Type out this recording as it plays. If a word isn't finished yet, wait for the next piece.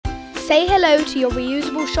Say hello to your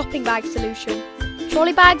reusable shopping bag solution.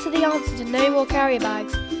 Trolley bags are the answer to no more carrier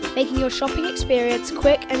bags, making your shopping experience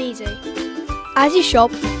quick and easy. As you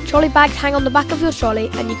shop, trolley bags hang on the back of your trolley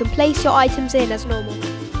and you can place your items in as normal.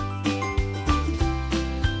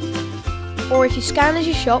 Or if you scan as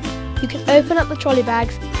you shop, you can open up the trolley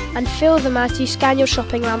bags and fill them as you scan your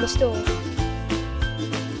shopping around the store.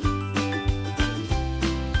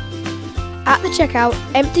 At the checkout,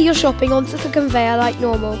 empty your shopping onto the conveyor like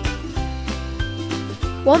normal.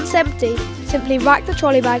 Once empty, simply rack the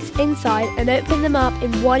trolley bags inside and open them up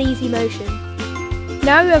in one easy motion.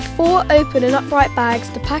 Now you have 4 open and upright bags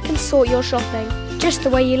to pack and sort your shopping, just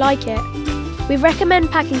the way you like it. We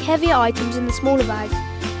recommend packing heavier items in the smaller bags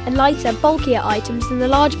and lighter, bulkier items in the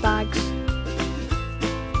large bags.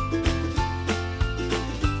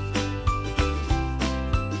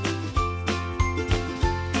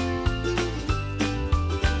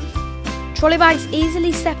 Trolley bags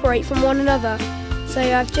easily separate from one another, so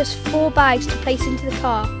you have just 4 bags to place into the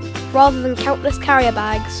car, rather than countless carrier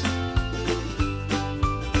bags.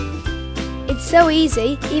 It's so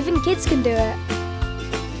easy, even kids can do it.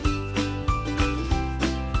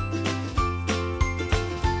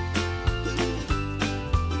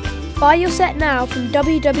 Buy your set now from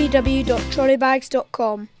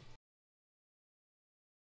www.trolleybags.com.